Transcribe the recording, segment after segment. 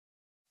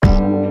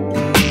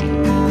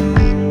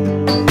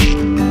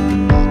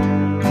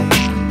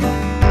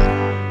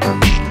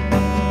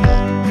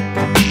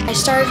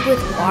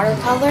with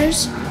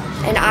watercolors,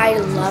 and I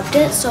loved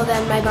it, so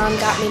then my mom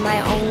got me my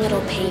own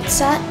little paint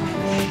set.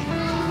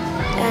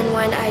 And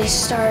when I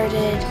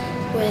started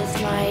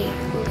with my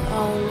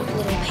own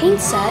little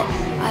paint set,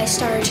 I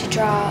started to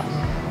draw.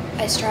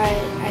 I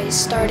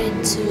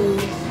started to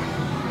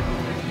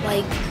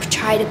like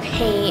try to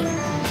paint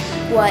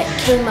what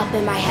came up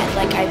in my head.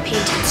 Like I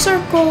painted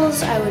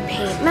circles, I would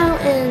paint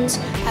mountains,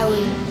 I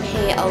would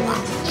paint a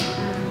lot.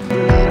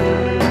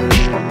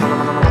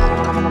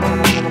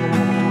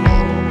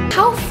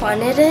 How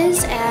fun it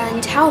is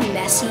and how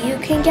messy you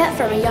can get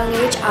from a young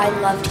age. I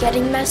loved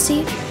getting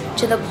messy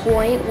to the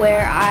point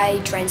where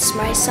I drenched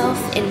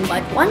myself in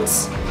mud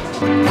once.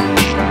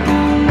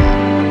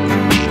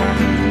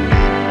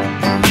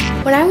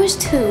 When I was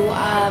 2,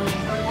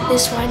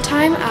 this one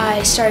time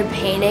I started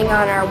painting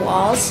on our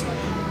walls,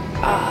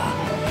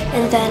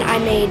 and then I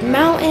made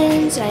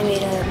mountains, and I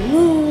made a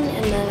moon,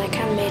 and then I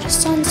kind of made a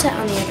sunset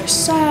on the other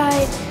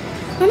side.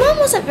 My mom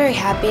wasn't very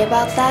happy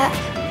about that.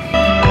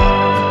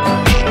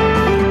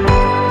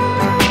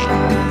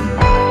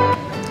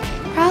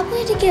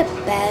 Probably to get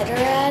better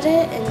at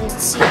it and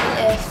see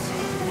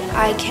if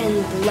I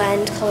can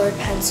blend colored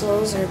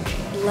pencils or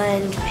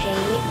blend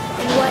paint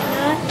and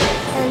whatnot,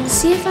 and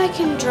see if I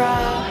can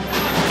draw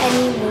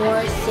any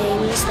more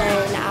things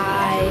than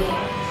I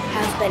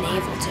have been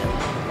able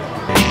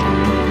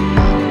to.